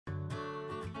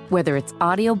Whether it's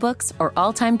audiobooks or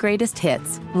all-time greatest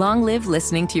hits, long live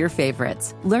listening to your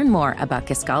favorites. Learn more about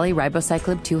Kisqali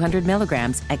Ribociclib 200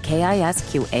 milligrams at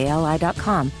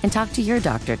KISQALI.com and talk to your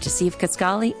doctor to see if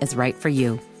Kisqali is right for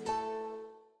you.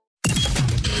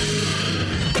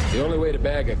 The only way to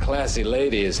bag a classy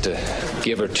lady is to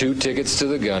give her 2 tickets to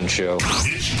the gun show.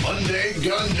 It's Monday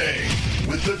Gunday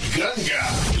with the gun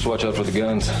guy. Just watch out for the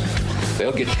guns.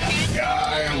 They'll get you.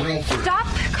 Guy Relford. Stop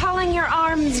calling your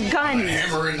arms guns.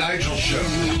 Hammer and Nigel show.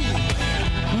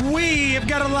 We have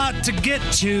got a lot to get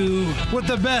to with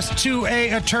the best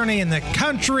 2A attorney in the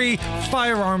country,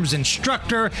 firearms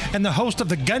instructor, and the host of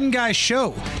the Gun Guy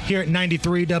Show here at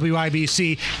 93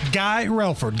 WIBC, Guy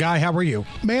Relford. Guy, how are you?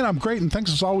 Man, I'm great, and thanks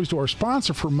as always to our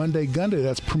sponsor for Monday Gunday.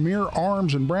 That's Premier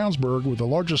Arms in Brownsburg, with the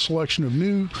largest selection of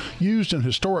new, used, and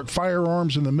historic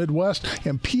firearms in the Midwest,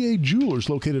 and PA Jewelers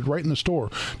located right in the store.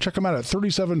 Check them out at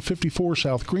 3754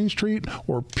 South Green Street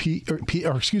or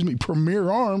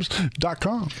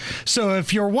PremierArms.com. So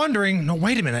if you're wondering, no,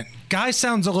 wait a minute, Guy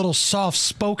sounds a little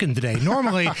soft-spoken today.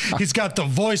 Normally, he's got the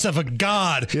voice of a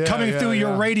god coming through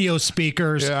your radio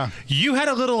speakers. Yeah. You had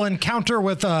a little encounter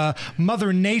with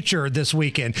Mother Nature this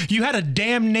weekend. You had a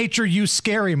damn nature you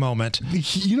scary moment.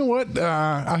 You know what?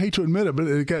 I hate to admit it, but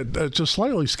it got just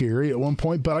slightly scary at one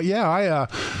point. But yeah,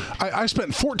 I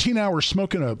spent 14 hours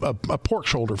smoking a pork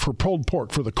shoulder for pulled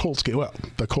pork for the Colts game. Well,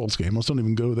 the Colts game. Let's don't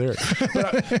even go there.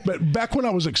 But back when I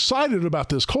was excited about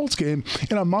this Colts game,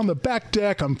 and I'm on the back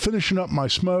deck, I'm finishing up my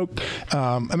smoke.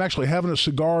 I'm actually having a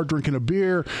cigar, drinking a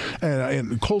beer, and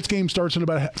the Colts game starts in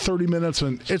about 30 minutes,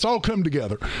 and it's all come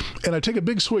together. And I take a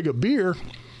big swig of beer,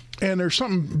 and there's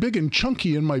something big and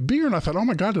chunky in my beer, and I thought, oh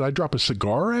my God, did I drop a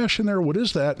cigar ash in there? What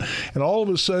is that? And all of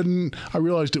a sudden, I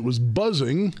realized it was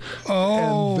buzzing.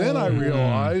 Oh. And then I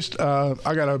realized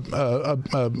I got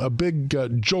a big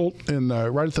jolt in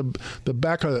right at the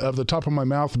back of the top of my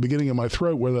mouth, the beginning of my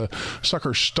throat, where the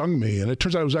sucker stung me. And it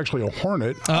turns out it was actually a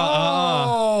hornet.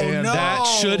 And no. That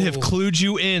should have clued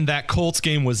you in. That Colts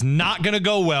game was not going to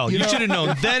go well. You should have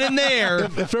known then and there.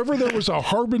 If ever there was a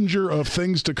harbinger of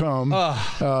things to come,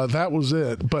 that was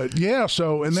it. But yeah,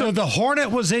 so the hornet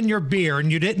was in your beer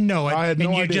and you didn't know it. I had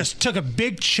no idea. And you just took a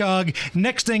big chug.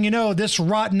 Next thing you know, this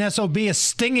rotten SOB is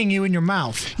stinging you in your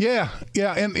mouth. Yeah,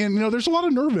 and you know, there's a lot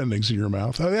of nerve endings in your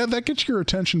mouth. That gets your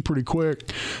attention pretty quick.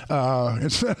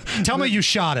 Tell me you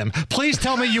shot him. Please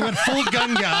tell me you went full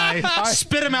gun guy,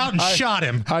 spit him out and shot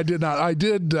him. I did not. I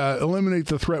did eliminate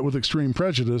the threat with extreme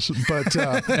prejudice, but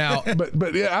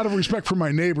but yeah, out of respect for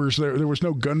my neighbors, there was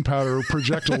no gunpowder or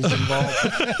projectiles involved.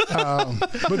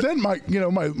 But then my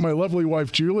lovely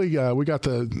wife Julie, we got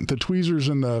the tweezers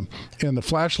and the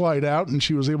flashlight out, and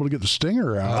she was able to get the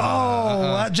stinger out.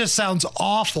 Oh, that just sounds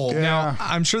awful. Yeah. Now,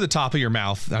 I'm sure the top of the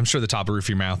roof of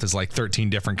your mouth is like 13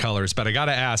 different colors, but I got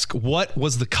to ask, what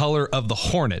was the color of the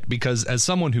hornet? Because as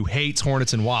someone who hates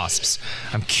hornets and wasps,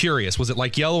 I'm curious. Was it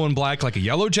like yellow and black, like a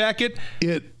yellow jacket?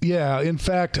 Yeah. In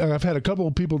fact, I've had a couple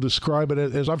of people describe it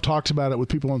as I've talked about it with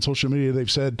people on social media. They've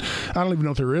said, I don't even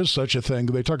know if there is such a thing.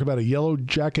 They talk about a yellow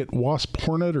jacket wasp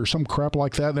hornet or some crap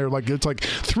like that. And they're like, it's like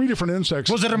 3 different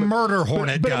insects. Was it a murder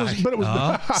hornet guy? But it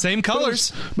was same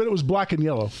colors. But it was black and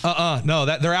yellow. No,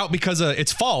 they're out because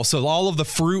it's fall. So all of the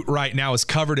fruit right now is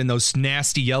covered in those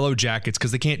nasty yellow jackets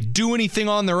because they can't do anything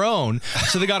on their own.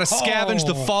 So they got to scavenge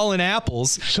the fallen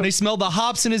apples. So, they smelled the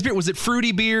hops in his beer. Was it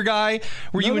fruity beer, Guy?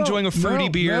 Were you enjoying a fruity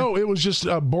beer? No, it was just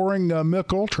boring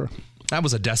Milk Ultra. That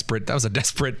was a desperate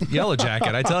yellow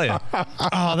jacket, I tell you.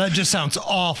 Oh, that just sounds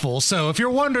awful. So if you're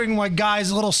wondering why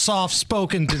Guy's a little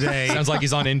soft-spoken today. Sounds like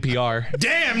he's on NPR.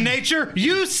 Damn, nature,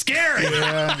 you scary.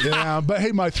 Yeah. But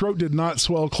hey, my throat did not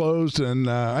swell closed, and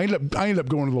I ended up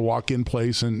going to the walk-in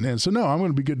place, and so no, I'm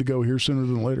going to be good to go here sooner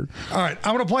than later. All right,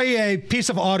 I'm going to play a piece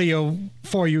of audio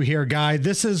for you here, Guy.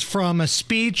 This is from a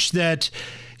speech that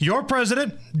your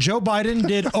president, Joe Biden,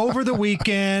 did over the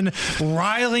weekend,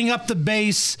 riling up the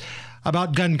base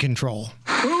about gun control.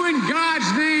 Who in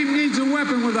God's name needs a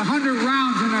weapon with 100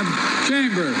 rounds in a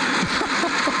chamber?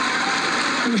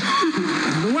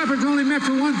 The weapon's only meant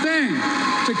for one thing,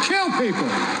 to kill people.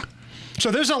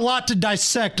 So there's a lot to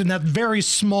dissect in that very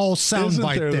small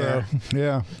soundbite there.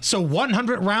 Yeah. So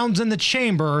 100 rounds in the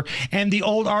chamber, and the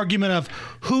old argument of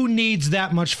who needs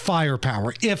that much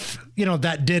firepower, if,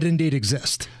 that did indeed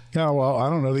exist. Yeah, well, I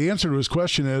don't know. The answer to his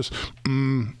question is,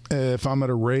 if I'm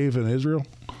at a rave in Israel.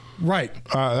 Right.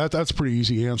 That's a pretty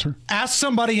easy answer. Ask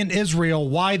somebody in Israel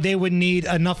why they would need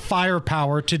enough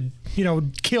firepower to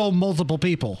kill multiple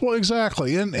people. Well,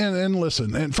 exactly. And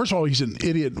listen, and first of all, he's an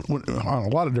idiot on a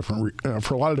lot of different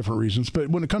for a lot of different reasons. But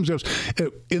when it comes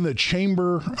to in the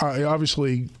chamber,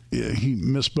 obviously he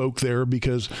misspoke there,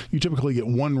 because you typically get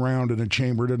one round in a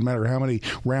chamber. It doesn't matter how many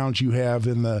rounds you have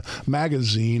in the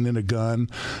magazine in a gun,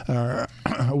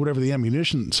 whatever the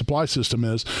ammunition supply system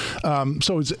is.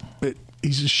 So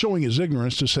he's just showing his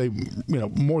ignorance to say,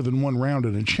 more than one round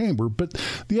in a chamber. But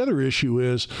the other issue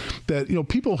is that,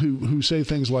 people who say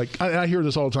things like, I hear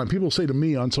this all the time. People say to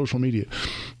me on social media,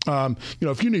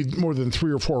 if you need more than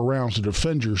 3 or 4 rounds to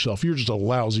defend yourself, you're just a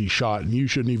lousy shot and you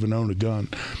shouldn't even own a gun.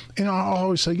 And I'll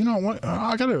always say, what?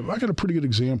 I got a pretty good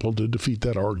example to defeat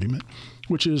that argument,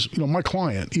 which is, my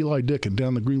client, Eli Dickin,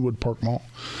 down the Greenwood Park Mall.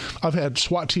 I've had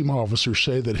SWAT team officers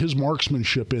say that his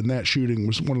marksmanship in that shooting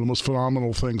was one of the most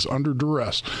phenomenal things under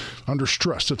duress, under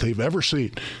stress that they've ever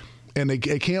seen. And they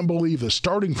can't believe that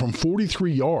starting from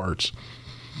 43 yards,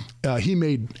 he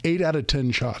made 8 out of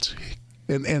 10 shots.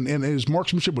 And his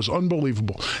marksmanship was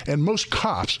unbelievable. And most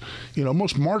cops,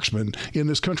 most marksmen in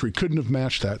this country couldn't have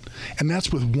matched that. And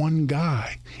that's with one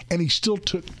guy. And he still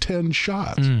took 10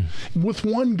 shots with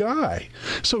one guy.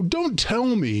 So don't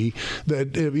tell me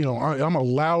that, I'm a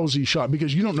lousy shot,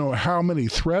 because you don't know how many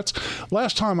threats.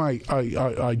 Last time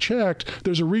I checked,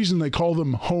 there's a reason they call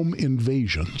them home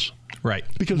invasions. Right.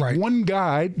 Because one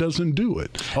guy doesn't do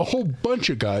it. A whole bunch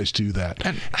of guys do that.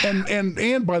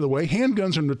 And by the way,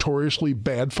 handguns are notoriously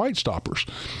bad fight stoppers.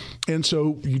 And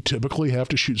so you typically have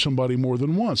to shoot somebody more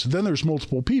than once. Then there's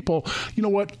multiple people. You know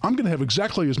what? I'm going to have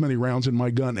exactly as many rounds in my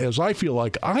gun as I feel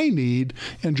like I need,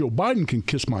 and Joe Biden can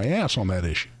kiss my ass on that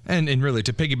issue. And really,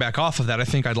 to piggyback off of that, I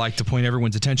think I'd like to point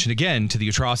everyone's attention again to the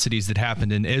atrocities that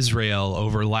happened in Israel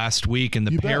over last week and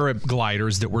the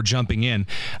paragliders that were jumping in.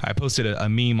 I posted a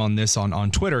meme on this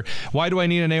on Twitter. Why do I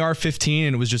need an AR-15?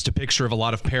 And it was just a picture of a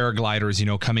lot of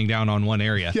paragliders, coming down on one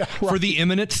area. Yeah, right. For the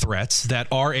imminent threats that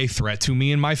are a threat to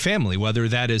me and my family, whether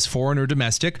that is foreign or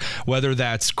domestic, whether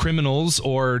that's criminals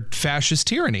or fascist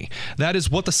tyranny. That is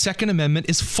what the Second Amendment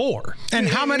is for. And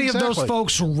how many of those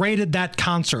folks raided that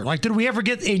concert? Like, did we ever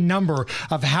get a number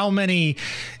of how many,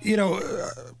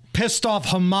 pissed off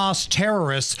Hamas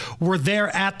terrorists were there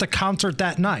at the concert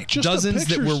that night? Just dozens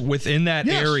that were within that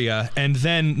area. And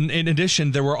then in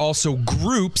addition, there were also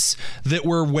groups that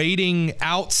were waiting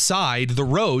outside the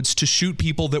roads to shoot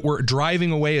people that were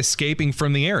driving away, escaping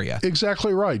from the area.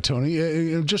 Exactly right,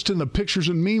 Tony. Just in the pictures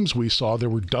and memes we saw, there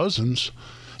were dozens.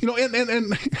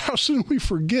 And how soon we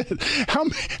forget, how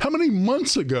many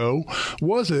months ago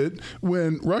was it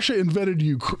when Russia invaded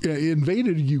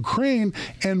Ukraine,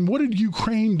 and what did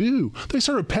Ukraine do? They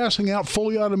started passing out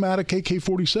fully automatic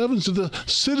AK-47s to the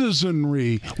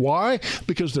citizenry. Why?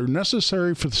 Because they're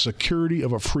necessary for the security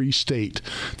of a free state.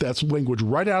 That's language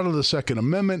right out of the Second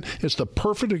Amendment. It's the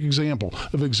perfect example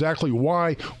of exactly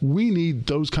why we need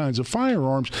those kinds of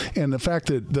firearms, and the fact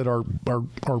that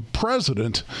our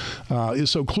president is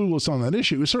so clueless on that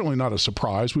issue is certainly not a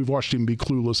surprise. We've watched him be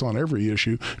clueless on every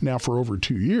issue now for over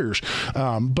 2 years,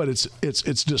 but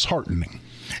it's disheartening.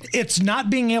 It's not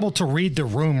being able to read the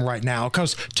room right now,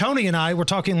 because Tony and I were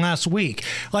talking last week,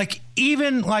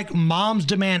 even moms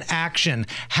demand action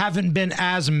haven't been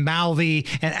as mouthy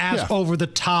and as over the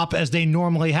top as they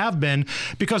normally have been,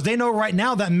 because they know right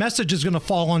now that message is going to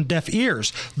fall on deaf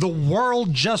ears. The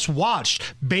world just watched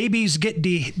babies get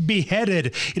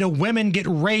beheaded, women get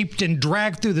raped and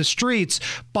dragged through the streets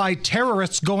by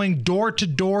terrorists going door to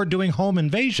door doing home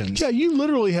invasions. Yeah, you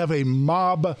literally have a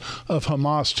mob of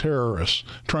Hamas terrorists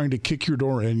trying to kick your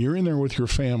door in. You're in there with your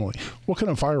family. What kind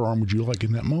of firearm would you like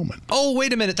in that moment? Oh,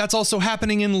 wait a minute. That's also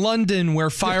happening in London, where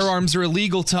firearms are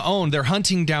illegal to own. They're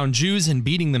hunting down Jews and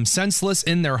beating them senseless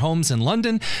in their homes in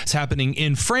London. It's happening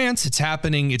in France.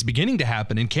 It's beginning to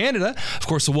happen in Canada. Of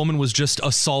course, a woman was just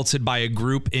assaulted by a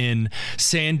group in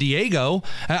San Diego.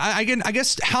 I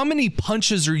guess, how many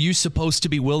punches are you supposed to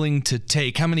be willing to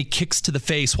take? How many kicks to the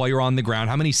face while you're on the ground?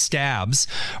 How many stabs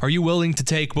are you willing to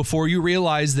take before you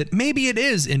realize that maybe it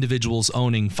is individuals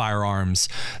owning firearms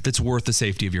that's worth the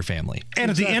safety of your family?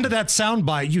 And at the end of that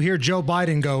soundbite, you hear Joe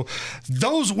Biden go,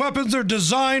 "Those weapons are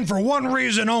designed for one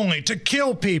reason only, to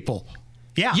kill people."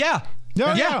 Yeah.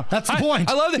 Yeah, that's the point.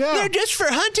 I love that. Yeah. They're just for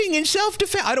hunting and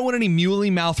self-defense. I don't want any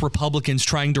muley-mouthed Republicans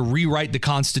trying to rewrite the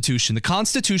Constitution. The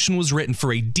Constitution was written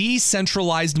for a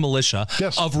decentralized militia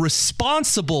of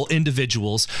responsible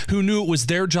individuals who knew it was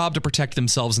their job to protect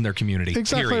themselves and their community.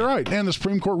 Exactly right. And the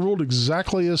Supreme Court ruled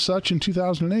exactly as such in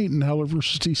 2008 in Heller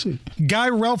versus D.C. Guy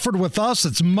Relford with us.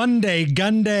 It's Monday,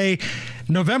 Gunday.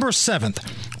 November 7th.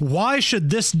 Why should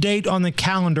this date on the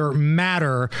calendar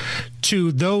matter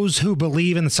to those who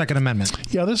believe in the Second Amendment?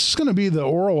 Yeah, this is going to be the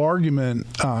oral argument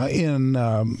in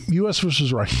U.S.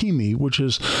 versus Rahimi, which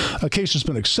is a case that's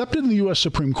been accepted in the U.S.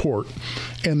 Supreme Court.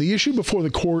 And the issue before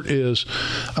the court is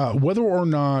whether or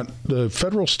not the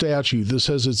federal statute that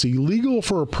says it's illegal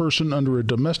for a person under a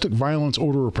domestic violence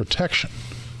order of protection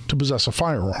to possess a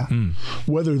firearm,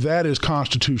 whether that is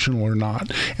constitutional or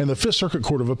not. And the Fifth Circuit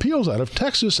Court of Appeals out of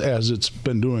Texas, as it's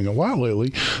been doing a lot lately,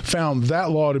 found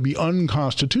that law to be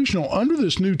unconstitutional under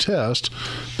this new test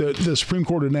that the Supreme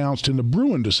Court announced in the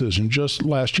Bruin decision just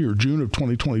last year, June of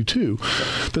 2022,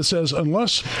 that says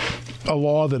unless a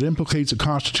law that implicates a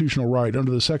constitutional right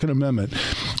under the Second Amendment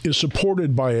is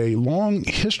supported by a long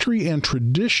history and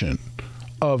tradition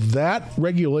of that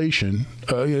regulation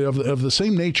of the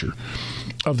same nature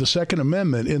of the Second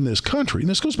Amendment in this country, and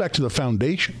this goes back to the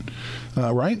foundation,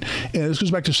 right? And this goes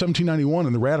back to 1791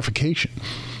 and the ratification.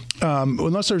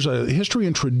 Unless there's a history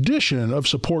and tradition of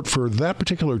support for that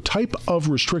particular type of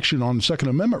restriction on Second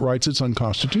Amendment rights, it's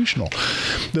unconstitutional.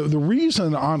 The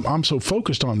reason I'm so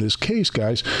focused on this case,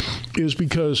 guys, is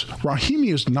because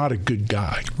Rahimi is not a good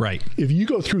guy. Right. If you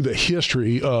go through the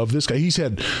history of this guy, he's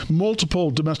had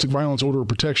multiple domestic violence order of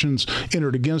protections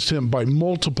entered against him by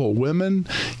multiple women.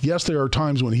 Yes, there are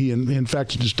times when he, in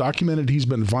fact, is documented he's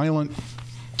been violent.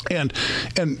 And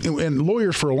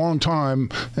lawyers for a long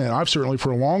time, and I've certainly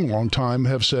for a long time,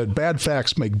 have said bad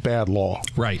facts make bad law.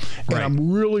 Right. And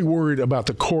I'm really worried about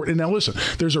the court. And now listen,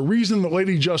 there's a reason the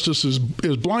Lady Justice is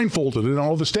blindfolded in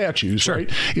all the statutes,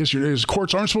 right? Is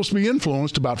courts aren't supposed to be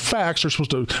influenced about facts. They're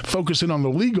supposed to focus in on the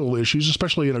legal issues,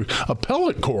 especially in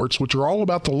appellate courts, which are all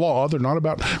about the law. They're not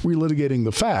about relitigating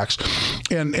the facts.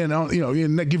 And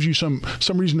that gives you some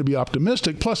reason to be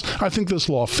optimistic. Plus, I think this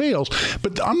law fails.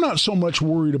 But I'm not so much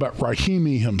worried about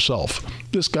Rahimi himself.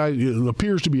 This guy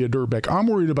appears to be a dirtbag. I'm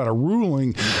worried about a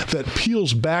ruling that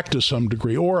peels back to some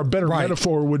degree, or a better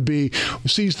metaphor would be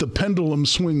sees the pendulum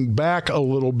swing back a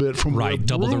little bit from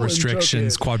double the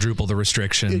restrictions, quadruple the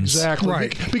restrictions. Exactly.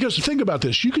 Right. Because think about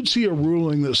this. You could see a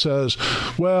ruling that says,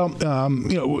 well,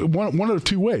 one of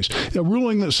two ways. A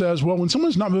ruling that says, well, when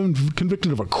someone's not been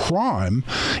convicted of a crime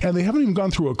and they haven't even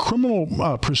gone through a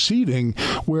criminal proceeding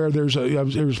where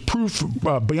there's proof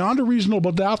beyond a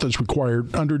reasonable doubt that's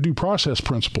required under due process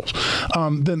principles,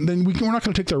 then we're not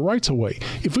going to take their rights away.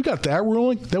 If we got that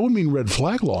ruling, that would mean red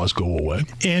flag laws go away.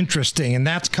 Interesting. And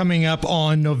that's coming up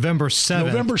on November 7th.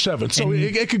 November 7th. So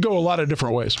it could go a lot of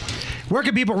different ways. Where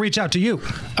can people reach out to you?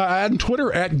 On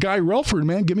Twitter at Guy Relford,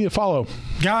 man. Give me a follow.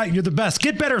 Guy, you're the best.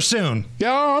 Get better soon.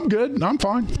 Yeah, I'm good. I'm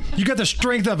fine. You got the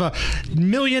strength of a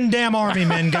million damn army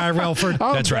men, Guy Relford.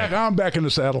 That's right. I'm back in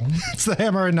the saddle. It's the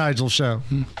Hammer and Nigel Show.